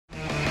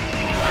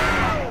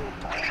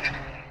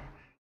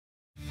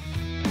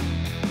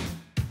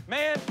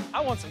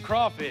I want some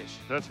crawfish.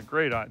 That's a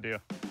great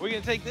idea. We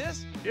gonna take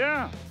this?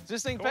 Yeah. Is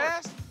this thing of course.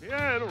 fast?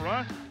 Yeah, it'll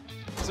run.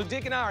 So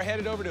Dick and I are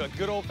headed over to a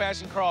good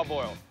old-fashioned craw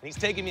boil, and he's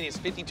taking me in his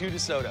 52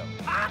 DeSoto.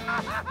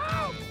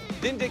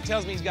 Then Dick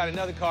tells me he's got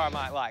another car I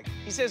might like.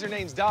 He says her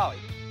name's Dolly.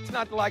 What's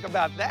not to like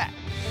about that?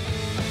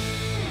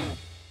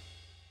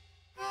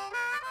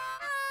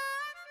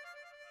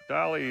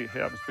 Dolly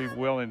happens to be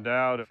well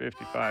endowed, a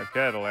 55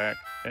 Cadillac,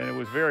 and it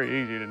was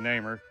very easy to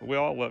name her. We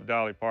all love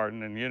Dolly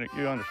Parton, and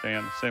you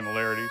understand the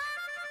similarities.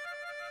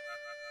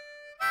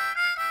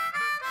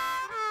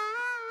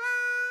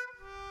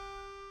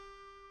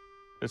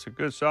 It's a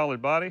good,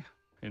 solid body.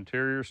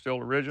 Interior still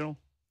original.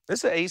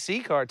 This is an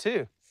AC car,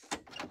 too.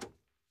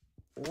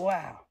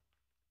 Wow.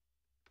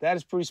 That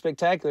is pretty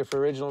spectacular for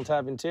original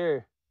type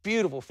interior.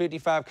 Beautiful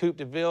 55 Coupe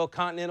de Ville,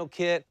 Continental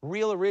kit,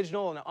 real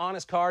original and an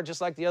honest car,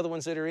 just like the other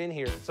ones that are in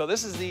here. So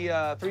this is the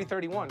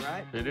 331,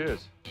 right? It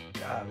is.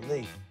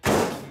 Golly.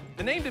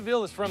 The name de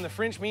Ville is from the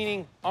French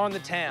meaning on the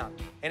town.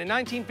 And in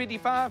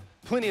 1955,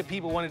 plenty of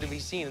people wanted to be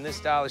seen in this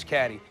stylish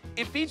caddy.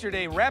 It featured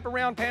a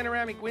wraparound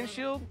panoramic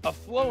windshield, a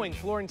flowing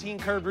Florentine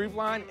curved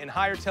roofline, and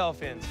higher tail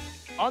fins.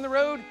 On the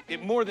road,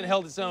 it more than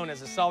held its own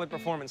as a solid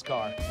performance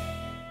car.